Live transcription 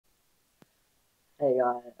Hey,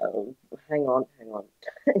 hang on.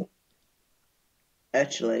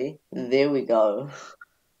 Actually, there we go.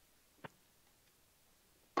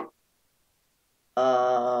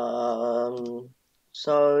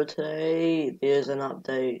 So today there's an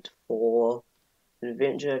update for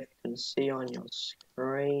Adventure. If you can see on your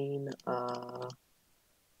screen,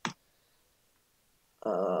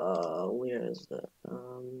 where is it?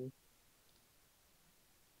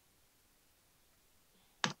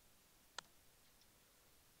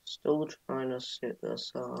 Still trying to set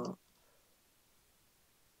this up.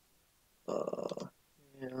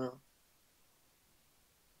 Yeah.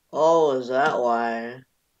 Oh, is that why?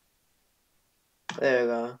 There we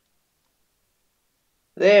go.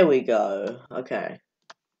 There we go. Okay.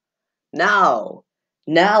 Now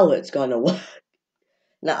it's gonna work.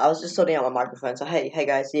 Now I was just sorting out my microphone. So hey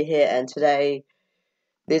guys, you're here, and today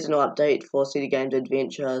there's an update for City Games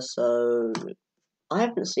Adventure. So I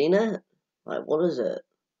haven't seen it. Like, what is it?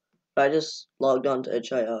 I just logged on to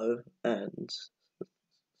itch.io, and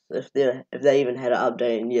if they even had an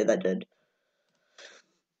update, and yeah, they did.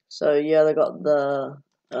 So yeah, they got the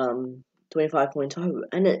 25.0,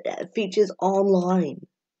 and it features online.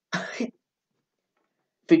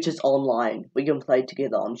 Features online. We can play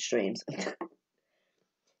together on streams.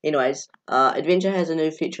 Anyways, Adventure has a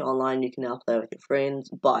new feature online. You can now play with your friends.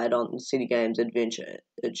 Buy it on City Games Adventure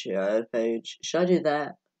itch.io page. Should I do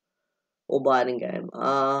that? Or buy it in game?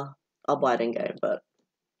 I'll buy it in game, but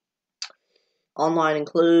online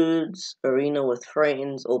includes arena with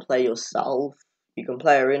friends or play yourself. You can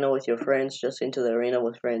play arena with your friends. Just enter the arena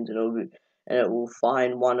with friends, and it will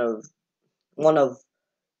find one of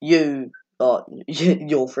you or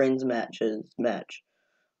your friends' match.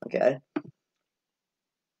 Okay.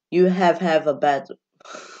 You have a battle.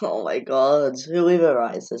 Oh my god, whoever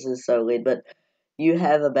writes this is so weird, but you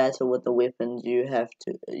have a battle with the weapons you have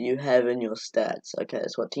in your stats. Okay,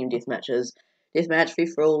 that's what team deathmatch is. Deathmatch, free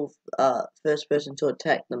for all, first person to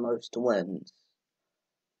attack the most wins.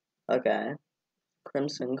 Okay.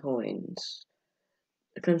 Crimson Coins.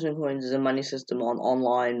 The Crimson Coins is a money system on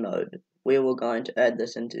online mode. We were going to add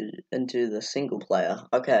this into the single player.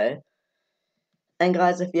 Okay. And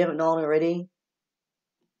guys, if you haven't known already,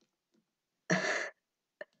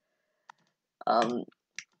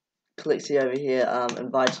 Calixi over here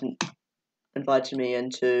invited me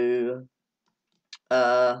into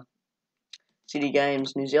City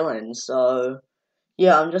Games New Zealand. So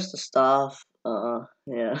yeah, I'm just a staff.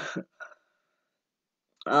 Yeah.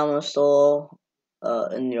 Armor store.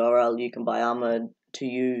 In the URL, you can buy armor to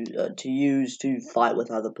use to fight with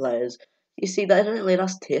other players. You see, they didn't let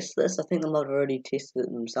us test this. I think they might have already tested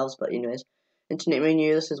it themselves. But anyways, internet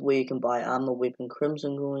menu. This is where you can buy armor, weapon,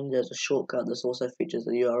 crimson coins. There's a shortcut. This also features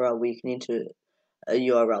a URL where you can enter a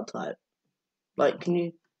URL type. Like, can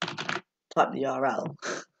you type the URL?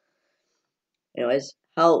 Anyways,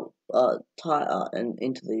 help type and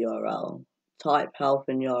enter the URL. Type help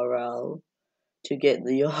in URL to get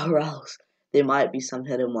the URLs. There might be some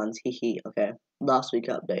hidden ones. Hehe. Okay. Last week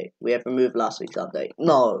update. We have removed last week's update.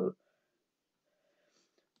 No.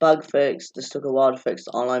 Bug fix. This took a while to fix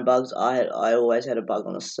the online bugs. I always had a bug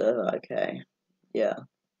on the server. Okay. Yeah.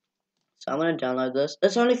 So I'm gonna download this.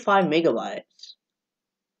 It's only 5 megabytes.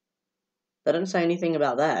 They didn't say anything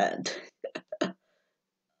about that.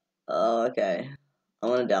 Oh, okay. I'm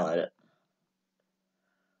gonna download it.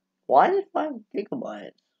 Why is it 5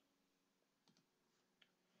 gigabytes?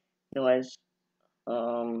 Anyways,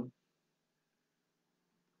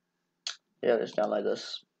 yeah, let's download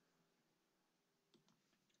this.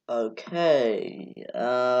 Okay,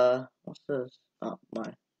 what's this? Oh,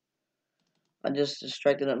 my. I just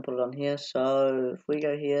distracted it and put it on here, so if we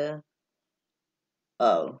go here,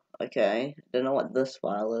 oh, okay, don't know what this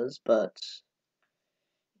file is, but,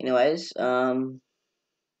 anyways,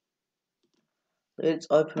 let's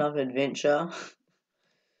open up Adventure.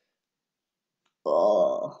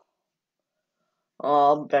 Oh,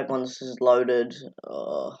 I'm back once this is loaded.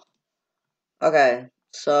 Oh. Okay,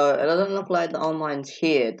 so it doesn't look like the online's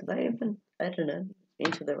here. Did they even, I don't know,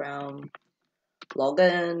 into the realm,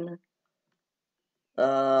 login,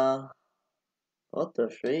 what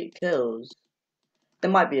the freak kills?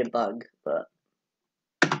 There might be a bug, but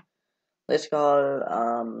let's go,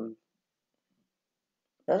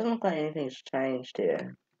 doesn't look like anything's changed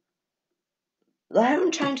here. They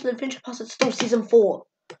haven't changed the Adventure Pass, it's still Season 4.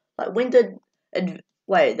 Like, when did,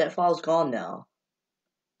 wait, that file's gone now.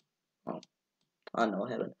 Oh, I don't know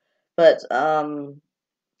what happened. But,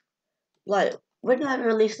 like, when did I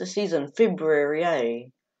release the season? February, eh?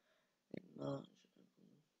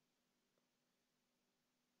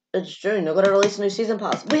 It's June, I've got to release a new Season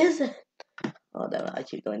Pass. Where is it? Oh, damn it, I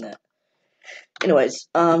keep doing that. Anyways,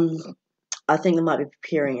 I think they might be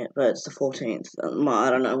preparing it, but it's the 14th. I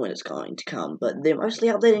don't know when it's going to come, but they're mostly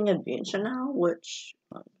updating Adventure now, which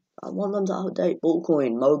I want them to update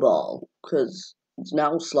Bullcoin Mobile, because it's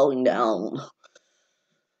now slowing down.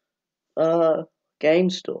 Game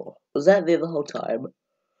Store. Was that there the whole time?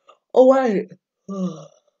 Oh, wait!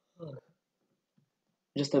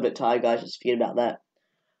 Just a bit tired, guys, just forget about that.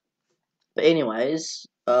 But anyways,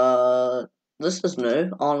 this is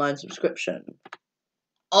new, online subscription.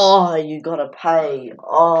 Oh, you gotta pay.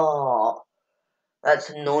 Oh, that's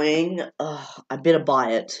annoying. I better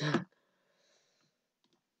buy it.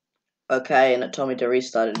 Okay, and it told me to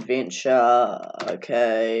restart Adventure.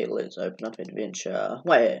 Okay, let's open up Adventure.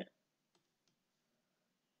 Wait.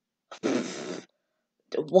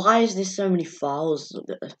 Why is there so many files?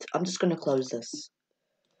 I'm just gonna close this.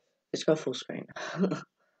 Let's go full screen.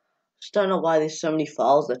 Just don't know why there's so many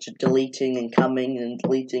files that you're deleting and coming and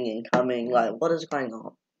deleting and coming. Like, what is going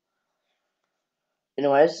on?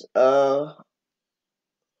 Anyways, oh,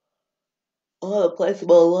 the place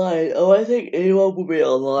online. Oh, I think anyone will be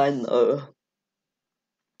online though.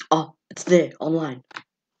 Oh, it's there, online.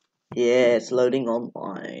 Yeah, it's loading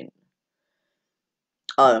online.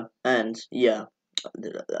 Oh, and yeah, I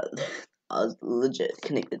was legit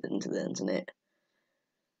connected into the internet.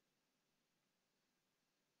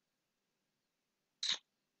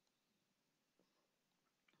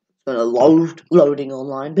 It's gonna loading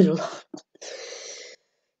online, but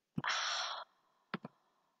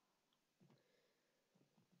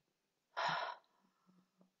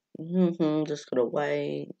just gotta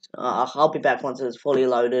wait. I'll be back once it's fully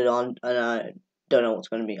loaded on, and I don't know what's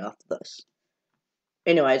gonna be after this.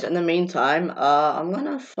 Anyways, in the meantime, I'm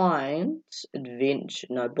gonna find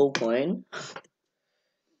Bullcoin.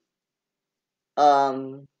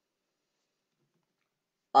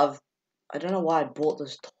 I don't know why I bought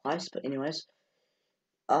this twice, but anyways.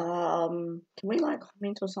 Can we like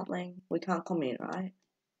comment or something? We can't comment, right?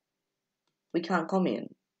 We can't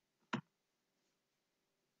comment.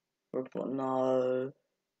 Report, no.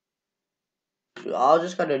 I'll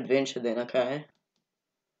just go to Adventure then, okay?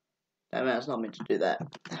 Damn it, it's not meant to do that.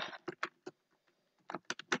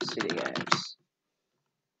 City games.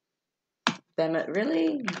 Damn it,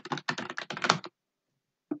 really?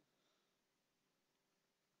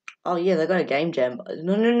 Oh yeah, they got a game jam.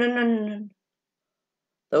 No.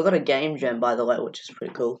 They've got a game jam, by the way, which is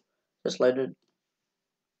pretty cool. Just loaded.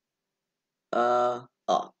 Oh,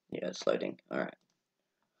 yeah, it's loading. Alright.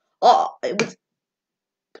 Oh, it was...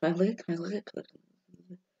 Can I look it? Can I look it?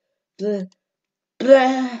 Can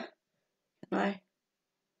I?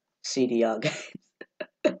 CDR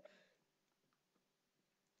game.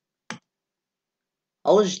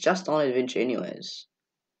 I was just on Adventure anyways.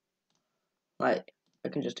 Like, I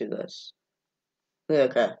can just do this. Yeah,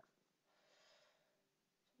 okay.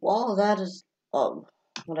 Well, that is... Oh,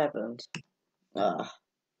 what happened?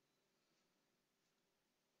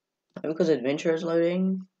 Because Adventure is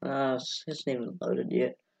loading. It hasn't even loaded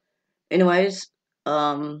yet. Anyways,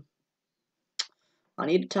 I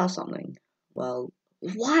need to tell something. Well,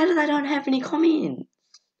 why do they don't have any comments?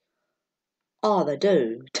 Oh, they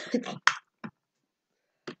do.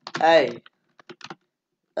 Hey,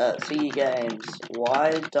 CE Games,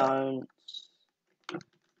 why don't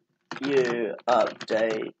you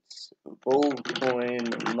update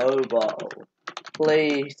Bullcoin Mobile?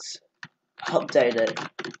 Please update it.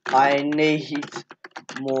 I need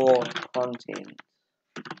more content.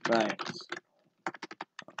 Right.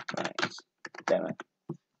 Damn it.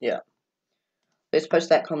 Yeah. Let's post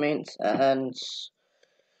that comment and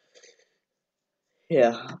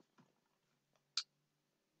yeah.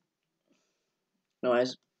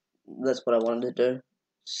 Anyways, that's what I wanted to do.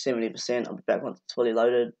 70%. I'll be back once it's fully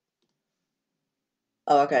loaded.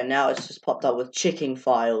 Oh, okay. Now it's just popped up with checking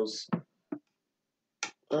files.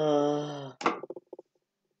 Is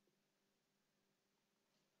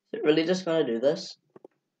it really just gonna do this?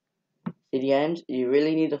 City games, you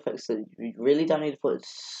really need to fix it. You really don't need to put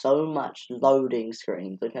so much loading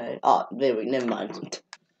screens, okay? Oh, there we go. Never mind.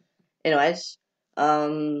 Anyways,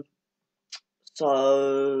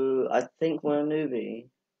 so I think we're a newbie.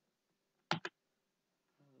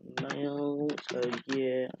 Mail, so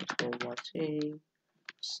yeah, install my team.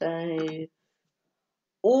 Save.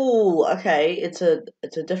 Oh, okay. It's a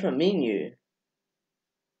different menu.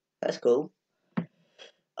 That's cool.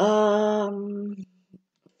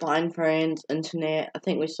 Find friends, internet. I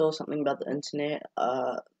think we saw something about the internet.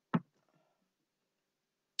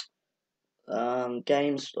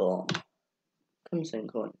 Game store. Crimson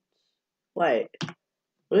coins. Wait,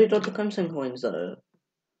 what do you do to crimson coins though?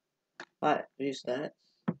 Right, view stats.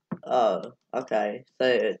 Oh, okay.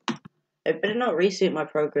 So It better not reset my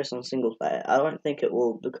progress on single player. I don't think it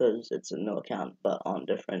will because it's a no account, but on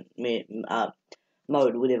different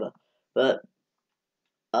mode, whatever. But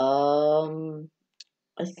I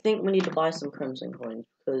think we need to buy some crimson coins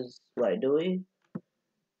because wait, do we?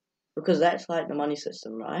 Because that's like the money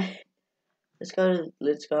system, right?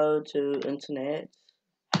 Let's go to internet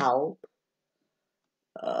help.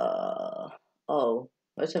 Oh,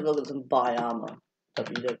 let's have a look at some buy armor.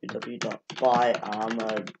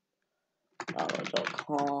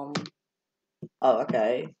 www.buyarmor.com. Oh,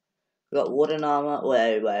 okay. We got wooden armor.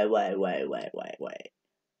 Wait.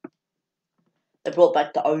 They brought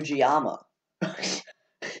back the OG armor.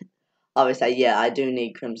 Obviously, yeah, I do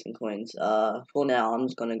need crimson coins. For now, I'm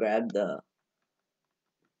just gonna grab the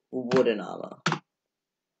wooden armor.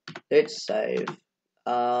 Let's save.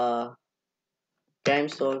 Game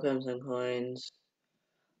store crimson coins.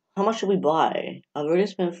 How much should we buy? I've already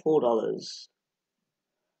spent $4.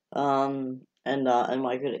 And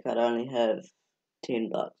my credit card I only have $10,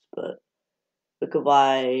 but we could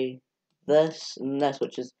buy this and this,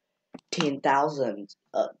 which is 10,000.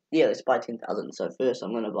 Yeah, let's buy 10,000. So first,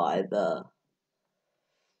 I'm gonna buy the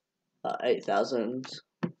 8,000.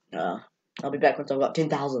 I'll be back once I've got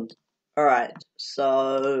 10,000. Alright,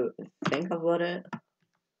 so I think I've got it.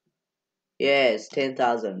 Yes,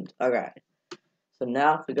 10,000. Okay. So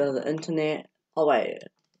now if we go to the internet, oh wait,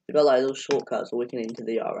 we got like little shortcuts so we can enter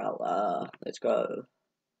the URL. Let's go.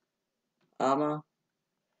 Armor.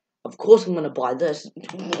 Of course I'm gonna buy this.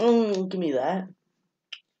 Give me that.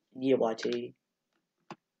 Yeah, YT.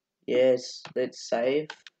 Yes, let's save.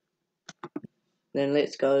 Then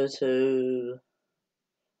let's go to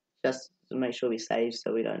just to make sure we save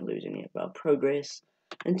so we don't lose any of our progress.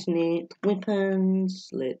 Internet, weapons,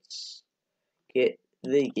 let's get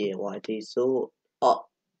the gear YT sword. Oh,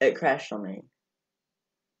 it crashed on me.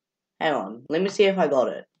 Hang on, let me see if I got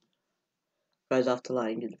it. Goes after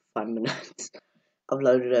like 5 minutes. I've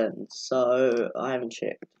loaded it in, so I haven't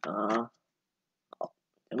checked. Oh,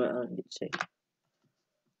 I don't get to check.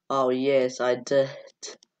 Oh yes, I did.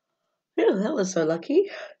 Phew, that was so lucky.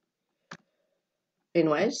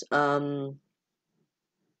 Anyways,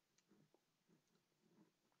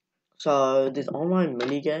 so there's online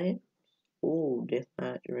minigame. Ooh,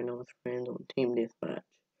 deathmatch, arena with friends, or team deathmatch.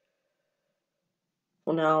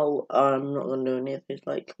 For now, I'm not gonna do any of these.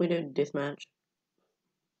 Like, can we do deathmatch?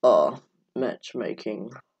 Oh,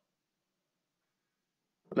 matchmaking.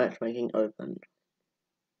 Matchmaking open.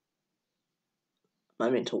 Am I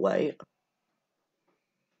meant to wait?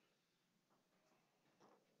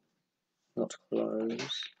 Not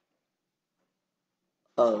close.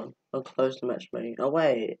 Oh, I'll close the matchmaking. Oh,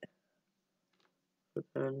 wait.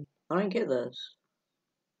 Open. I don't get this.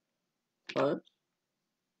 Close.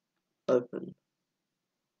 Open.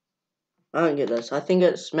 I don't get this. I think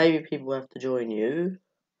it's maybe people have to join you.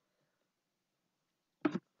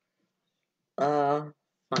 Find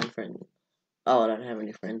friend. Oh, I don't have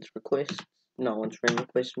any friends. Request. No one's friend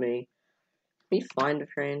request me. Can we find a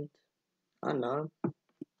friend? I don't know.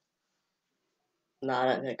 No, I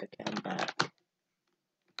don't think I can back.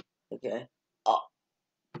 Okay. Oh.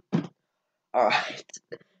 Alright.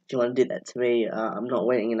 If you want to do that to me, I'm not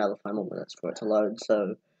waiting another 5 more minutes for it to load,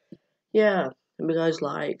 so yeah. Remember guys,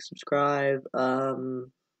 like, subscribe.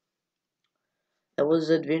 It was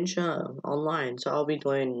adventure online, so I'll be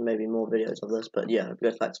doing maybe more videos of this, but yeah, if you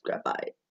guys like, subscribe, bye.